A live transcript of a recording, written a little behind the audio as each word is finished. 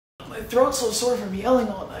My throat's so sore from yelling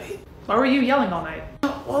all night. Why were you yelling all night?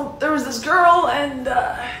 Well, there was this girl and,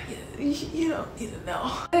 you don't need to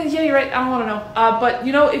know. Yeah, you're right. I don't want to know. But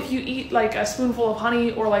you know, if you eat like a spoonful of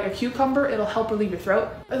honey or like a cucumber, it'll help relieve your throat.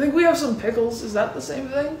 I think we have some pickles. Is that the same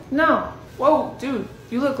thing? No. Whoa, dude,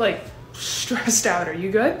 you look like stressed out. Are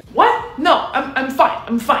you good? What? No, I'm fine.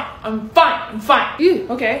 I'm fine. Ew,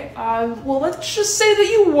 okay. Well, let's just say that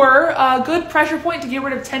you were. A good pressure point to get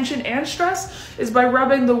rid of tension and stress is by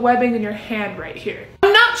rubbing the webbing in your hand right here.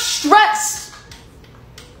 I'm not stressed.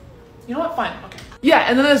 You know what? Fine. Okay. Yeah,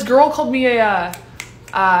 and then this girl called me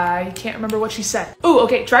I can't remember what she said. Ooh,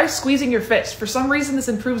 okay, try squeezing your fist. For some reason, this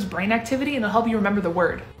improves brain activity and it'll help you remember the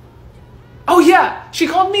word. Oh yeah, she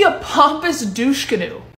called me a pompous douche canoe.